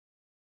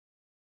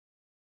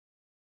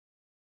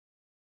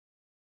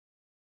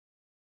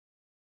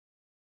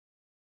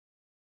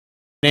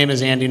My name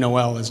is Andy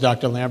Noel, as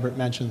Dr. Lambert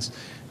mentions.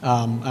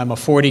 I'm a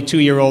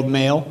 42-year-old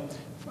male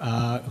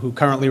who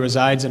currently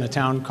resides in a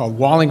town called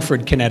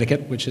Wallingford,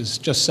 Connecticut, which is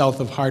just south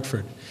of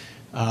Hartford.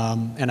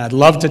 And I'd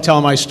love to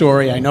tell my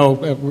story. I know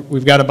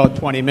we've got about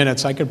 20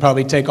 minutes. I could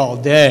probably take all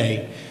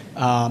day,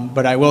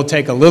 but I will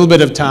take a little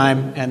bit of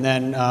time and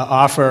then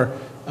offer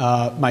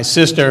my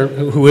sister,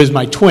 who is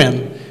my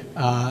twin,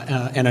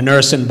 and a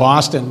nurse in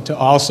Boston, to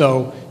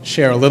also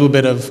share a little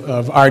bit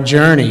of our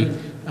journey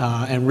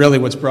and really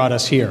what's brought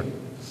us here.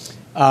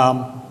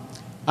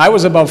 I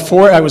was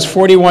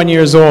 41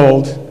 years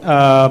old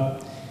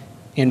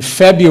in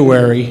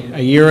February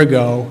a year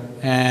ago,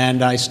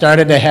 and I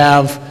started to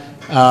have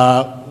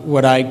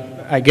what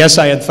I guess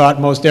I had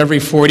thought most every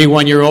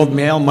 41-year-old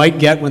male might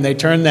get when they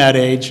turn that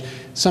age,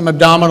 some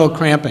abdominal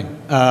cramping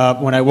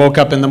when I woke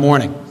up in the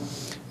morning.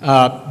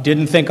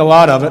 Didn't think a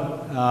lot of it.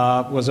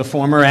 Was a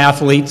former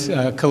athlete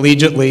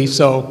collegiately,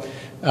 so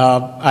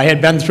I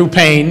had been through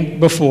pain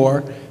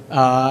before.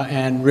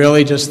 And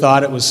really just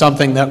thought it was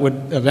something that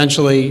would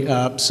eventually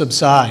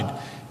subside.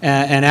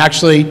 And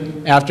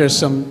actually, after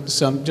some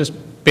just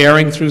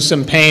bearing through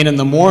some pain in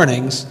the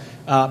mornings,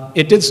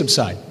 it did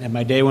subside, and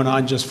my day went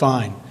on just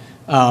fine.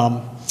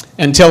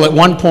 Until at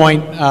one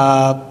point,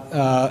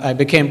 I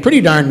became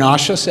pretty darn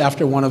nauseous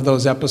after one of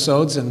those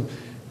episodes, and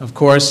of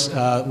course,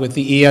 with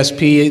the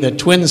ESP that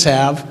twins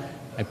have,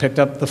 I picked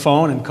up the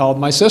phone and called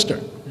my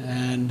sister.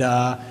 And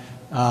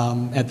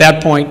at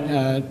that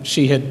point,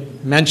 she had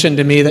mentioned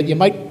to me that you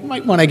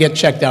might want to get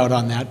checked out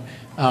on that.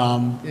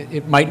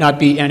 It might not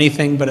be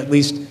anything, but at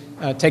least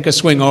take a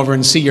swing over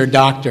and see your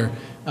doctor,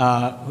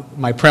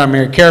 my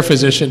primary care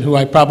physician, who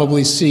I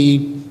probably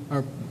see,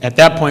 or at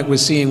that point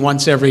was seeing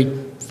once every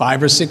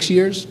 5 or 6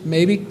 years,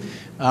 maybe.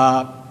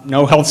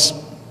 No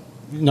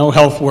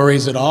health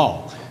worries at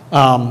all.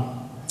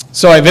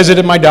 So I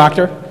visited my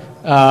doctor,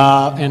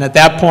 and at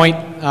that point,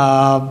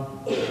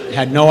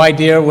 had no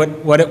idea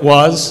what it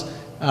was.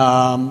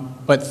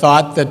 But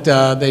thought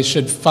that they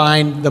should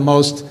find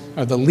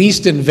the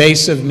least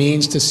invasive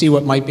means to see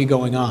what might be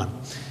going on.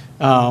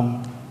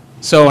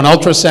 So an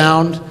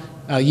ultrasound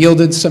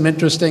yielded some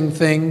interesting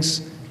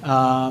things,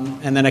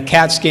 and then a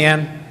CAT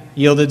scan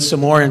yielded some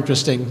more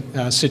interesting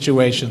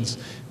situations.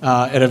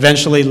 It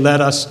eventually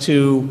led us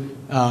to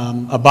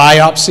a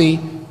biopsy,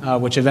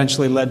 which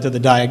eventually led to the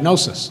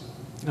diagnosis.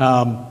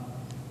 And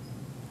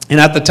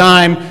at the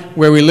time,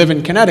 where we live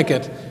in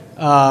Connecticut,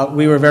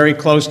 we were very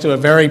close to a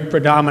very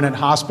predominant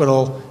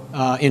hospital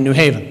in New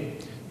Haven.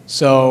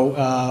 So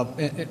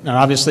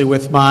obviously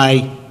with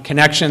my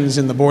connections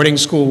in the boarding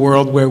school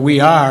world where we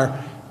are,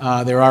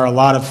 there are a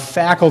lot of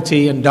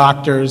faculty and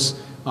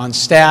doctors on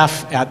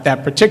staff at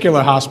that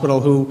particular hospital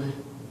who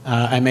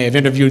I may have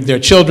interviewed their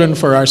children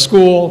for our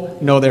school,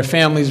 know their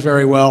families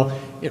very well.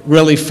 It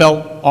really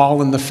felt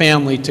all in the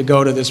family to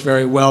go to this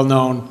very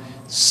well-known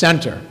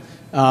center.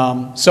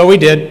 So we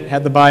did,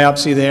 had the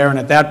biopsy there, and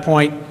at that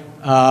point,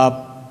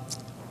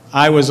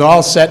 I was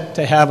all set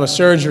to have a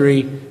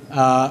surgery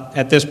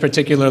at this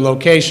particular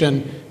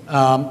location.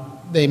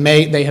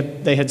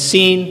 They had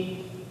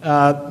seen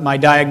my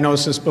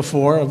diagnosis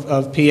before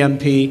of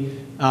PMP,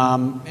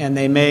 and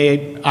they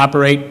may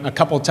operate a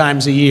couple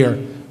times a year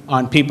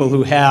on people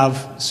who have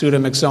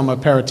pseudomyxoma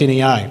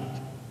peritonei.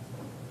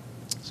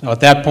 So at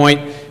that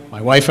point,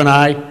 my wife and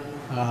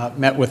I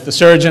met with the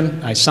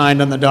surgeon. I signed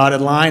on the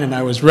dotted line, and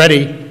I was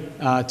ready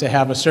to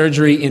have a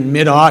surgery in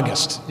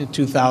mid-August in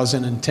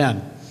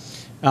 2010.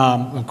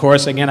 Of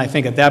course, again, I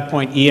think at that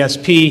point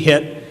ESP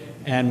hit,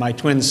 and my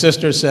twin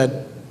sister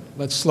said,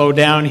 let's slow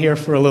down here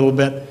for a little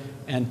bit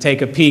and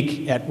take a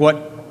peek at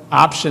what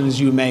options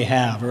you may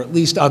have, or at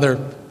least other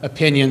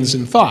opinions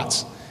and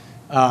thoughts.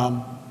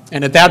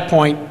 And at that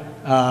point,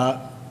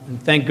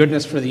 and thank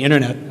goodness for the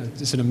internet,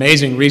 it's an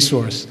amazing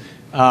resource,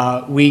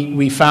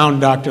 we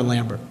found Dr.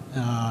 Lambert.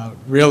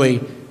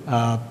 Really,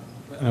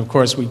 and of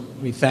course,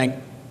 we thank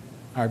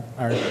our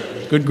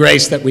good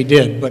grace that we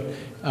did, but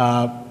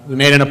we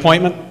made an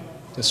appointment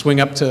to swing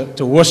up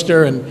to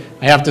Worcester, and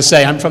I have to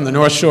say, I'm from the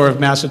North Shore of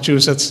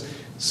Massachusetts,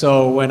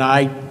 so when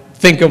I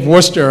think of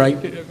Worcester,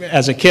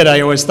 as a kid,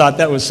 I always thought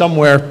that was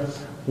somewhere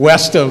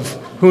west of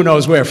who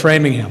knows where,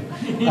 Framingham.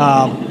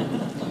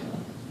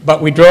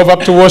 But we drove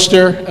up to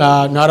Worcester,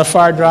 not a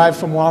far drive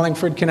from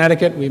Wallingford,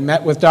 Connecticut. We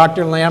met with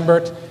Dr.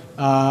 Lambert,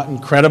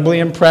 incredibly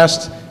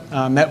impressed.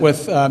 Met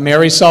with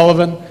Mary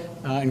Sullivan,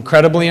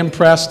 incredibly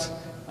impressed.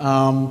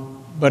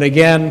 But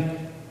again,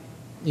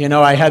 you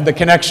know, I had the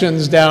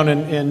connections down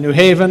in New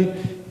Haven,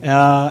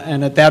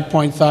 and at that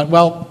point thought,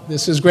 well,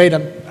 this is great.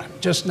 I'm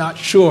just not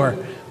sure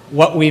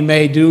what we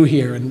may do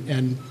here.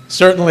 And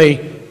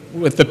certainly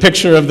with the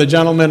picture of the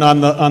gentleman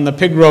on the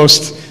pig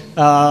roast,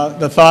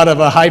 the thought of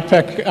a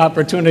high-tech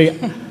opportunity,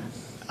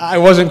 I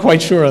wasn't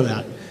quite sure of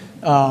that.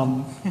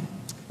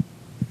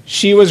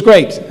 She was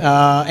great,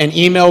 and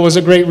email was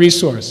a great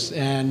resource.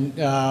 And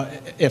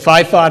if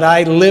I thought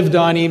I lived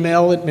on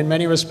email in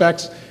many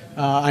respects,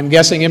 I'm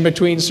guessing in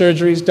between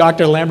surgeries,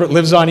 Dr. Lambert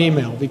lives on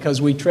email,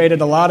 because we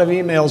traded a lot of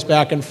emails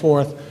back and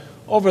forth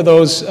over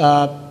those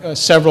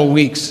several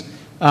weeks.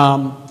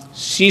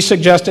 She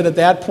suggested at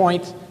that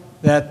point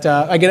that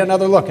I get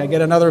another look, I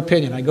get another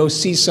opinion, I go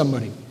see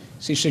somebody.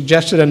 She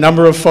suggested a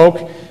number of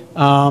folk,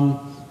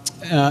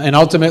 and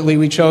ultimately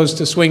we chose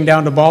to swing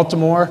down to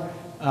Baltimore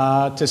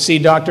to see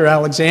Dr.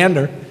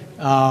 Alexander.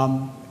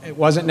 It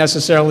wasn't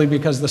necessarily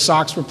because the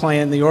Sox were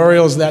playing the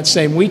Orioles that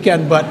same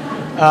weekend, but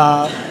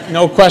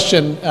no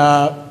question,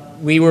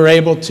 we were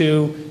able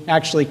to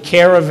actually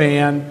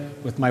caravan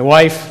with my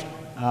wife,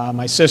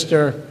 my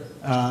sister,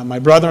 my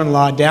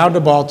brother-in-law down to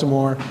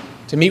Baltimore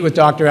to meet with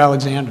Dr.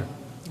 Alexander.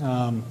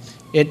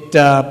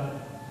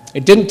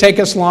 It didn't take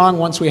us long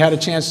once we had a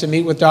chance to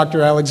meet with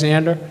Dr.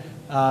 Alexander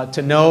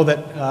to know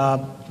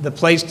that the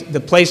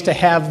place to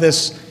have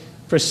this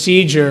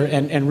procedure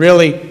and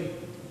really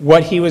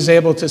what he was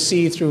able to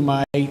see through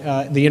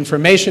the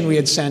information we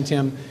had sent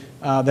him,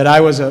 that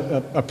I was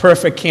a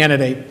perfect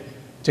candidate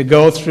to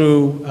go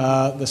through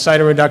the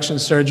cytoreduction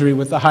surgery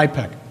with the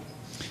HIPEC.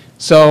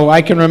 So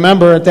I can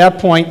remember at that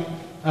point,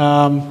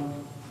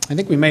 I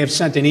think we may have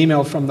sent an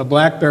email from the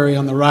BlackBerry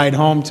on the ride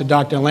home to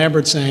Dr.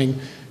 Lambert saying,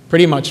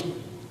 pretty much,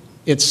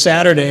 it's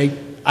Saturday,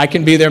 I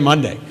can be there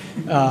Monday.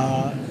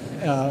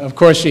 Of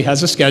course, she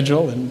has a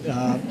schedule, and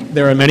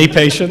there are many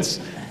patients.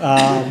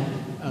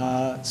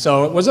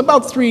 So it was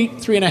about three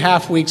and a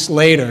half weeks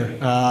later,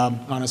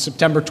 on a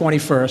September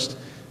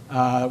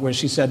 21st, where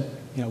she said,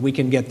 we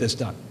can get this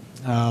done.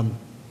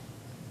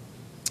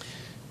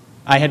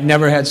 I had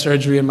never had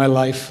surgery in my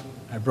life.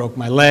 I broke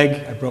my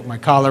leg, I broke my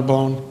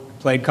collarbone,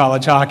 played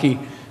college hockey.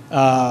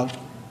 I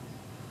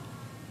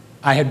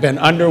had been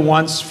under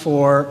once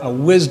for a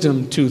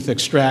wisdom tooth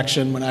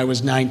extraction when I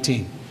was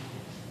 19.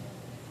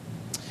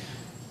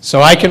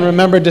 So I can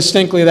remember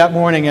distinctly that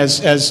morning,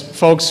 as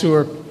folks who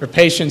are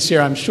patients here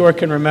I'm sure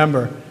can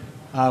remember.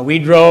 We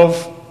drove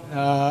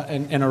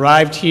and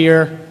arrived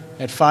here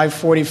at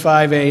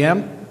 5:45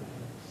 a.m.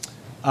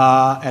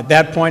 At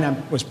that point, I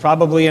was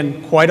probably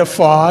in quite a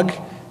fog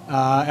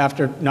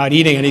after not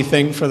eating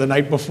anything for the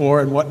night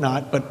before and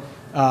whatnot, but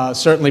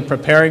certainly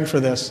preparing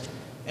for this.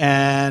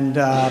 And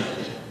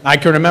I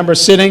can remember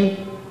sitting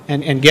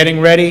and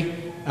getting ready,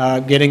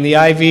 getting the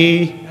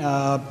IV,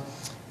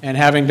 and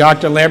having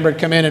Dr. Lambert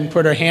come in and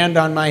put her hand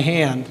on my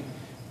hand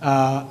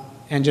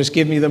and just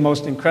give me the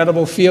most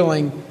incredible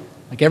feeling,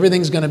 like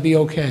everything's going to be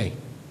okay.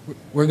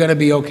 We're going to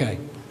be okay.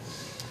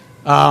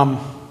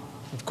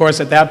 Of course,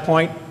 at that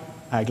point,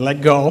 I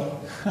let go.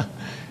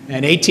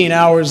 And 18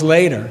 hours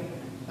later,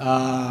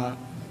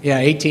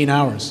 18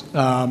 hours,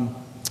 I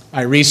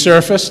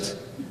resurfaced.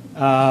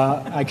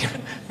 I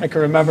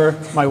can remember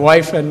my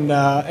wife and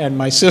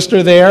my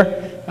sister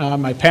there,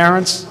 my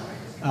parents.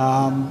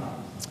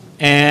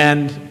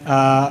 And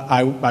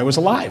I was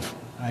alive.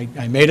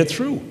 I made it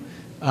through.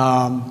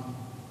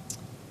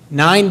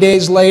 9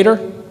 days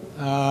later,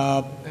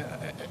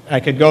 I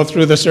could go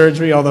through the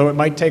surgery, although it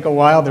might take a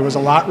while. There was a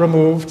lot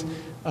removed.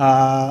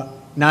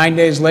 9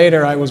 days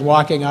later, I was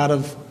walking out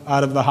of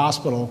the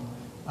hospital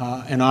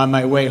and on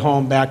my way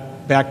home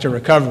back to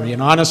recovery.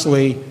 And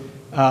honestly,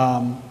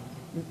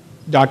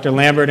 Dr.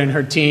 Lambert and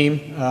her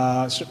team,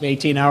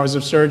 18 hours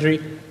of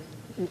surgery,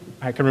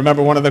 I can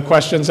remember one of the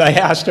questions I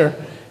asked her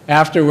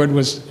afterward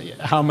was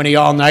how many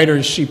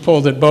all-nighters she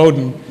pulled at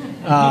Bowdoin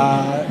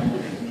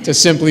to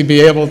simply be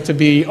able to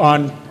be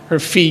on her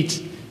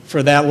feet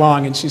for that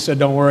long. And she said,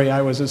 don't worry,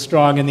 I was as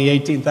strong in the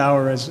 18th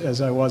hour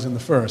as I was in the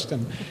first.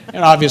 And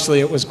obviously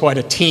it was quite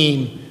a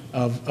team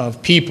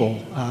of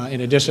people,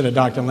 in addition to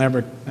Dr.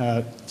 Lambert,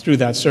 through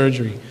that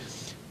surgery.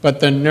 But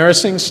the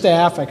nursing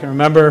staff, I can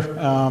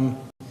remember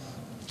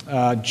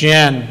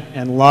Jen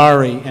and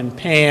Laurie and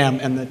Pam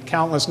and the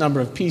countless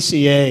number of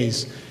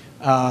PCAs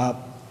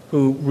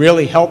who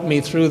really helped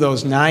me through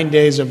those 9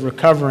 days of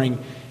recovering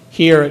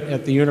here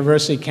at the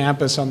university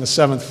campus on the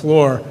 7th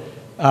floor.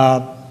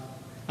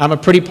 I'm a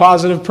pretty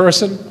positive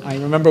person. I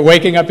remember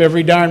waking up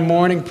every darn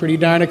morning pretty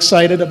darn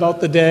excited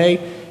about the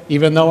day,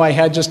 even though I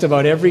had just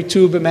about every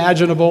tube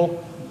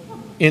imaginable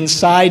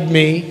inside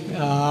me.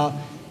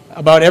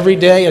 About every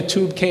day a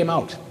tube came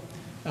out.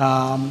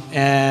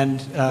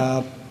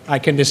 I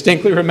can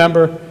distinctly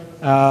remember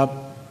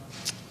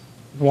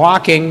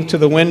walking to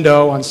the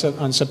window on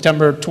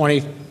September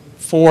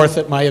 24th,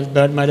 it might have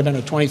been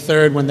the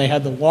 23rd, when they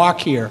had the walk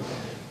here.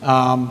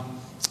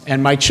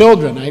 And my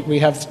children,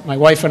 my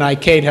wife and I,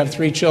 Kate, have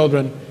 3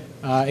 children,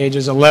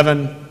 ages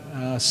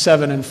 11,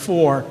 7, and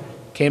 4,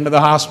 came to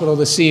the hospital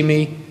to see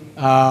me.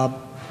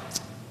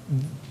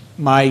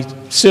 My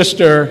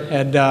sister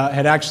had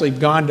actually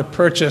gone to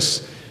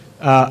purchase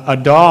a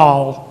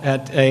doll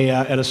at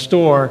a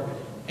store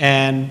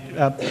and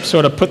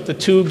sort of put the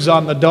tubes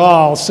on the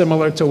doll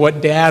similar to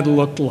what Dad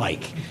looked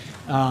like,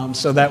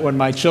 so that when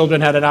my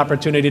children had an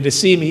opportunity to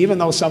see me, even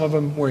though some of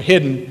them were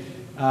hidden,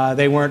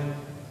 they weren't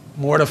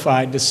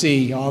mortified to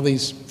see all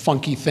these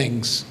funky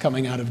things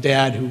coming out of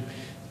Dad, who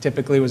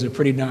typically was a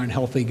pretty darn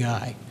healthy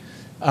guy.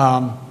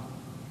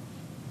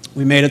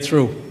 We made it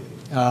through,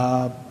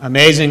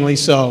 amazingly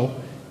so,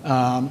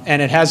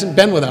 and it hasn't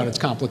been without its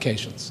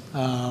complications.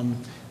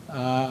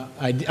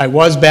 I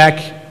was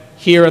back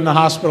here in the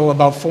hospital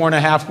about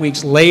 4.5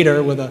 weeks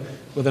later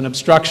with an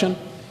obstruction,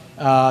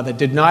 that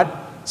did not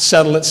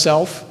settle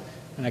itself.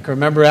 And I can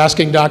remember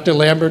asking Dr.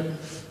 Lambert,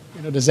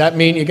 does that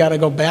mean you got to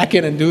go back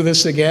in and do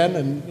this again?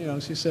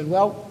 And she said,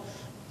 well,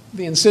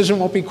 the incision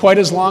won't be quite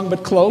as long,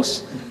 but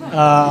close.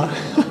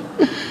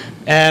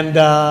 And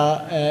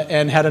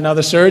had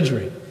another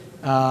surgery.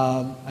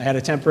 I had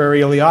a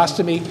temporary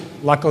ileostomy.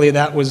 Luckily,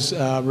 that was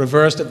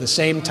reversed at the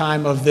same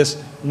time of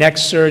this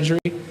next surgery.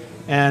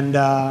 And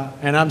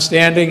I'm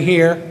standing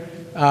here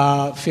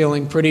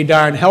feeling pretty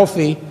darn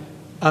healthy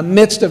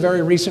amidst a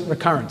very recent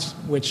recurrence,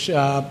 which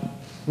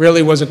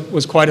really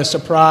was quite a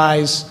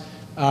surprise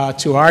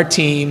to our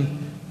team.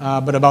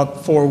 But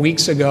about 4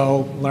 weeks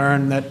ago,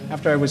 learned that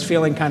after I was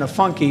feeling kind of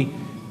funky,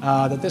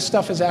 that this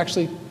stuff is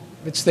actually,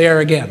 it's there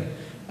again.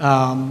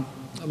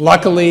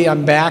 Luckily,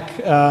 I'm back.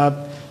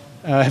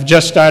 Have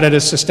just started a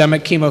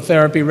systemic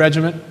chemotherapy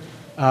regimen,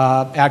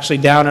 actually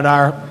down at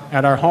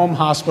our home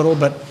hospital,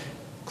 but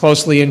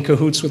closely in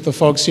cahoots with the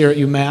folks here at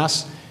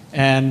UMass.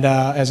 And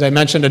as I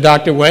mentioned to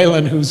Dr.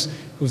 Whalen,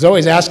 who's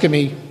always asking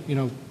me,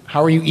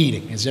 how are you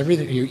eating? Is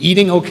everything? Are you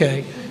eating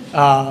okay?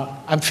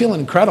 I'm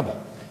feeling incredible.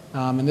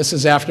 And this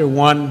is after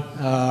one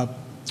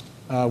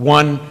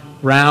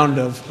round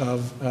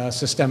of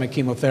systemic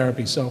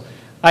chemotherapy. So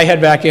I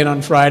head back in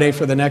on Friday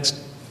for the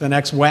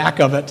next whack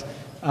of it,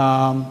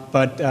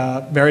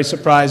 but very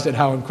surprised at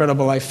how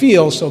incredible I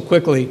feel so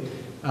quickly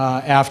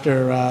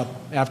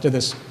after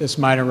this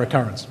minor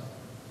recurrence.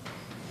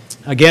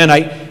 Again,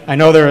 I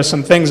know there are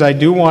some things I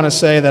do want to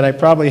say that I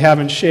probably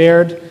haven't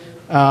shared,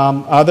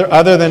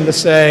 other than to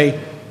say,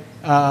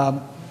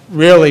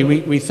 really,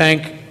 we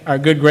thank our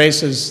good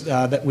graces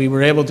that we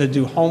were able to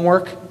do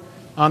homework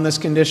on this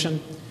condition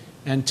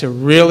and to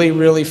really,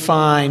 really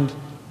find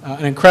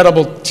an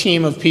incredible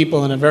team of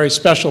people and a very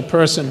special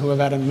person who I've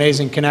had an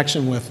amazing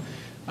connection with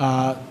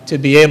to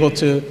be able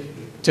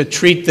to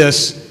treat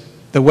this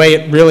the way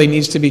it really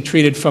needs to be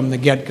treated from the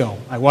get-go.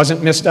 I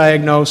wasn't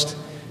misdiagnosed.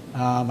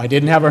 I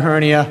didn't have a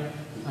hernia.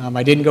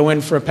 I didn't go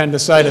in for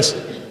appendicitis.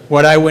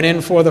 What I went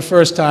in for the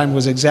first time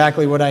was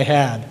exactly what I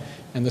had,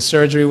 and the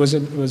surgery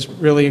was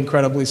really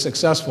incredibly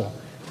successful.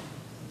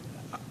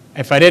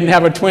 If I didn't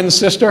have a twin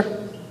sister,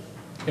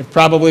 it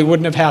probably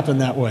wouldn't have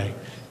happened that way.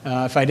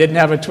 If I didn't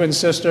have a twin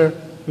sister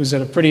who's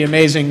a pretty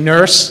amazing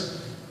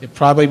nurse, it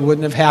probably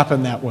wouldn't have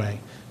happened that way.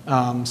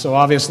 So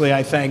obviously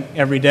I thank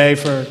every day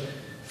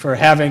for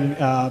having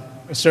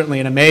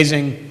certainly an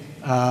amazing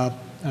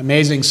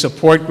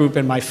support group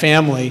in my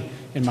family,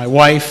 in my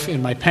wife,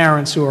 in my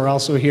parents who are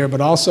also here,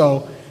 but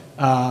also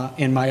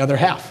in my other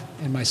half,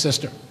 in my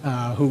sister,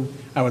 who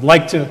I would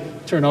like to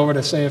turn over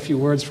to say a few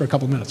words for a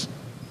couple minutes.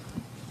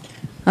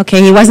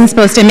 Okay, he wasn't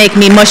supposed to make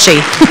me mushy.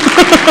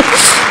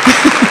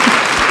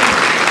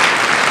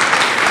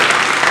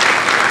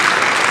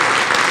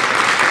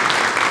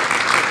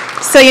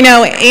 So,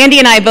 Andy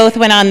and I both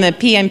went on the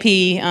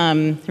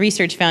PMP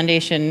Research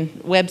Foundation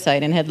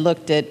website and had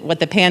looked at what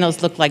the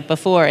panels looked like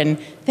before, and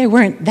there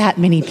weren't that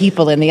many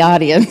people in the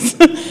audience.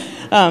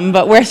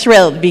 But we're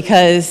thrilled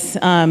because,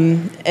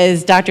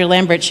 as Dr.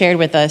 Lambert shared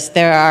with us,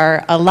 there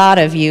are a lot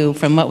of you,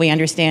 from what we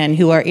understand,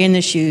 who are in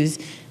the shoes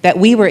that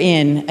we were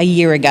in a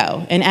year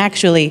ago. And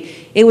actually,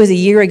 it was a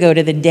year ago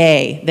to the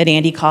day that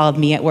Andy called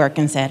me at work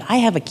and said, I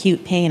have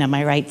acute pain on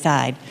my right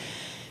side.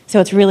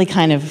 So it's really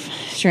kind of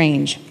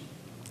strange.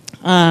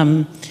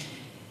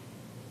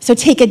 So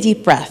take a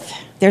deep breath.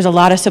 There's a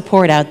lot of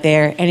support out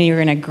there, and you're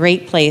in a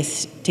great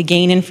place to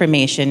gain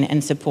information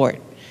and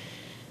support.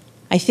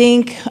 I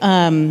think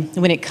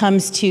when it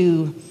comes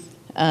to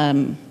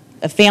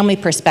a family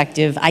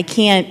perspective, I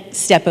can't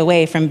step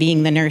away from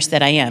being the nurse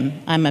that I am.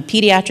 I'm a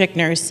pediatric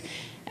nurse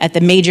at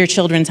the major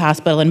children's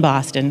hospital in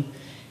Boston.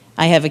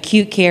 I have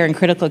acute care and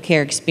critical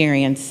care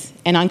experience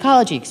and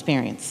oncology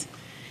experience.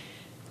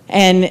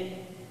 And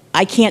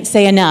I can't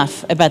say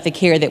enough about the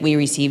care that we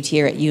received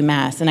here at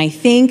UMass. And I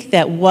think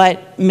that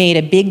what made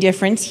a big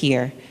difference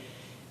here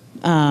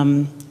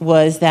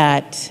was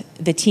that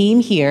the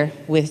team here,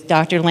 with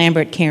Dr.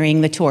 Lambert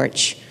carrying the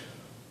torch,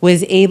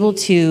 was able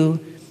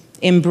to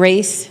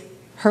embrace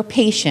her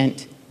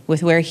patient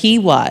with where he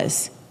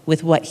was,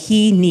 with what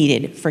he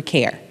needed for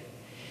care.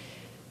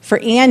 For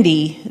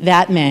Andy,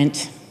 that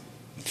meant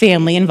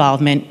family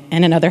involvement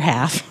and another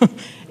half,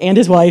 and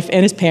his wife,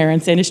 and his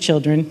parents, and his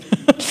children.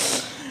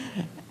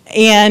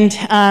 And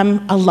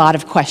a lot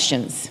of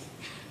questions.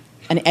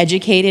 An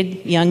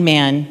educated young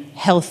man,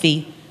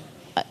 healthy.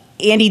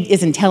 Andy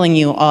isn't telling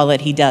you all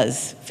that he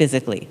does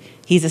physically.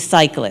 He's a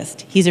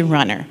cyclist. He's a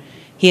runner.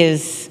 He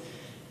has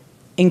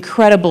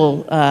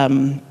incredible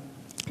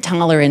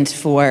tolerance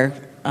for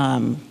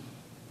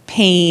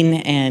pain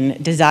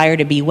and desire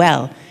to be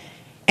well.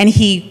 And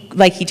he,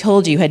 like he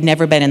told you, had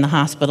never been in the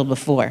hospital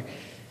before.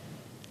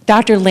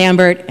 Dr.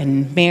 Lambert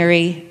and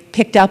Mary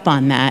picked up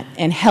on that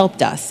and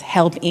helped us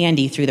help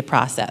Andy through the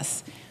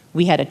process.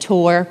 We had a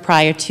tour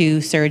prior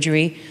to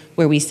surgery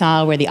where we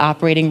saw where the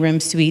operating room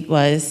suite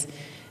was.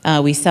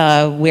 We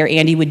saw where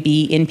Andy would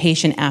be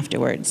inpatient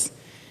afterwards.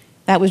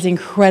 That was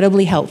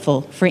incredibly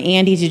helpful for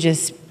Andy to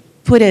just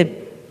put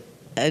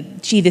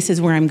gee, this is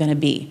where I'm going to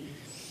be.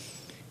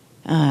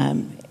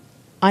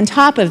 On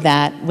top of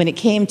that, when it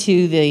came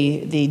to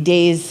the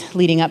days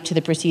leading up to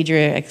the procedure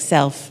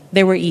itself,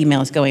 there were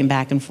emails going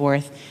back and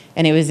forth,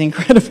 and it was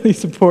incredibly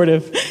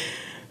supportive.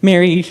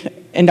 Mary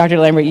and Dr.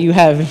 Lambert,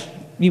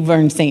 you've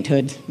earned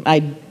sainthood.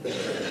 I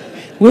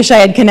wish I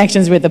had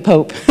connections with the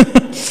Pope.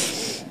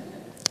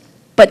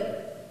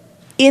 But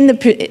in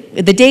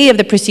the day of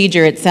the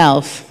procedure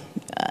itself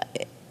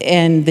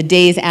and the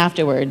days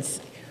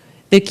afterwards,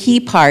 the key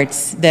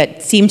parts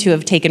that seem to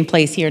have taken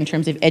place here in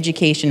terms of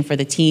education for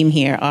the team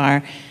here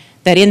are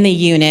that in the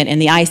unit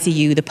and the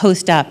ICU, the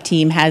post-op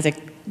team has a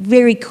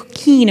very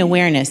keen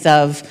awareness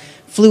of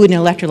fluid and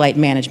electrolyte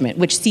management,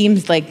 which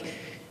seems like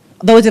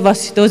those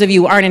of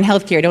you who aren't in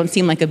healthcare don't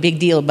seem like a big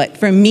deal, but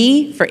for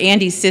me, for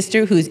Andy's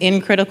sister who's in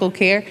critical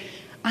care,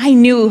 I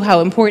knew how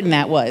important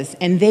that was,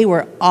 and they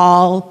were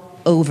all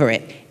over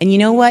it. And you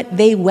know what?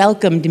 They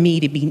welcomed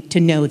me to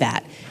know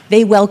that.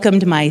 They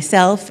welcomed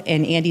myself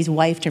and Andy's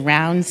wife to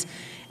rounds,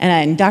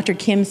 and Dr.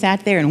 Kim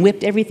sat there and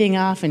whipped everything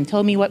off and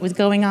told me what was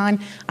going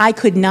on. I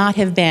could not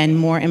have been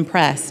more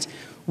impressed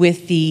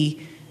with the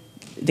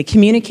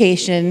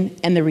communication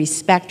and the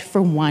respect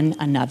for one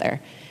another,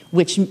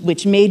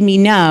 which made me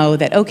know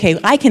that, okay,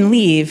 I can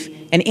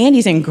leave, and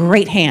Andy's in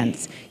great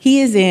hands. He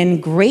is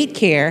in great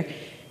care,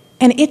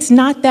 and it's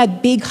not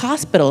that big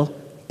hospital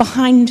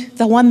behind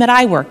the one that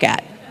I work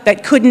at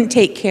that couldn't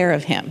take care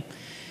of him.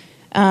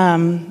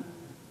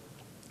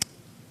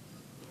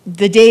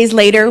 The days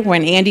later,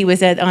 when Andy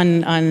was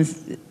on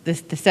the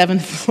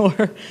 7th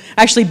floor,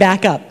 actually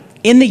back up,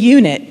 in the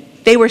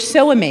unit, they were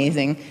so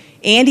amazing.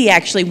 Andy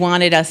actually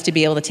wanted us to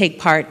be able to take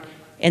part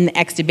in the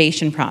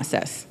extubation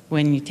process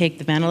when you take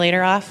the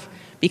ventilator off,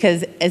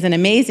 because as an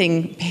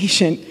amazing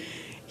patient,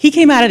 he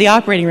came out of the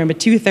operating room at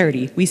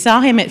 2:30. We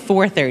saw him at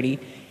 4:30.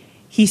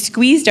 He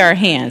squeezed our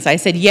hands. I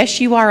said,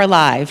 "Yes, you are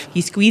alive." He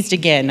squeezed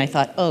again. I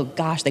thought, oh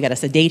gosh, they got to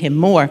sedate him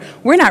more.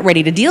 We're not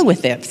ready to deal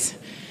with this.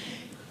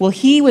 Well,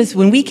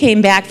 when we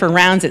came back for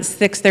rounds at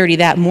 6:30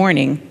 that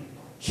morning,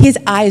 his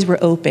eyes were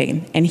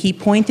open, and he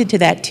pointed to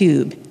that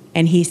tube,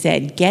 and he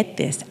said, "Get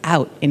this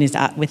out,"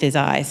 with his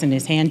eyes and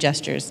his hand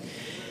gestures.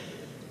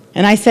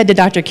 And I said to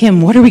Dr.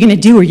 Kim, "What are we going to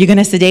do? Are you going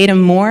to sedate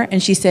him more?"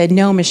 And she said,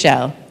 "No,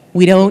 Michelle,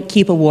 we don't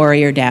keep a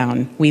warrior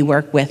down. We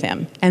work with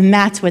him." And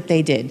that's what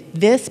they did.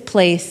 This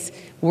place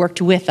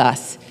worked with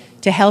us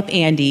to help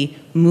Andy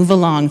move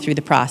along through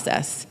the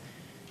process.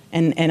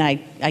 And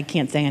I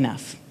can't say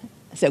enough.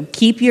 So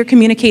keep your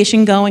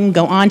communication going.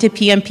 Go on to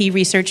PMP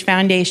Research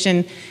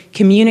Foundation.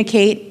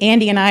 Communicate.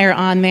 Andy and I are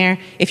on there.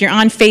 If you're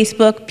on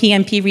Facebook,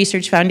 PMP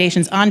Research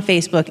Foundation's on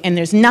Facebook, and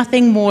there's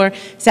nothing more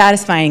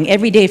satisfying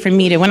every day for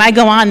me to, when I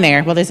go on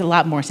there, well, there's a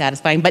lot more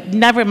satisfying, but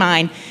never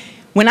mind.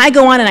 When I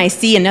go on and I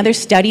see another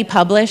study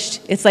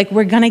published, it's like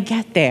we're going to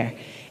get there.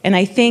 And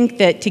I think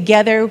that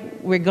together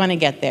we're going to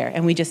get there,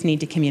 and we just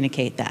need to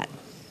communicate that.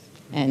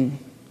 And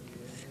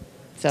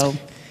so...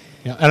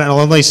 Yeah, and I'll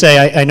only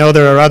say, I know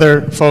there are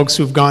other folks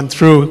who've gone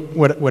through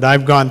what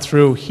I've gone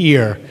through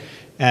here,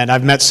 and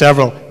I've met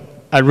several.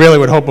 I really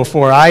would hope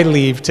before I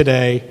leave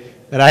today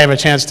that I have a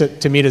chance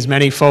to meet as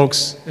many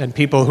folks and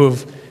people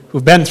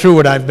who've been through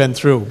what I've been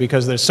through,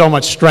 because there's so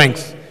much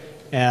strength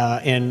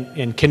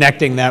in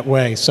connecting that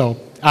way. So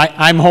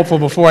I'm hopeful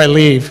before I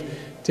leave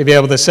to be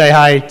able to say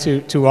hi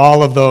to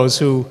all of those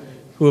who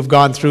have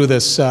gone through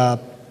this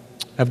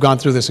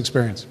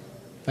experience.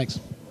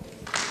 Thanks.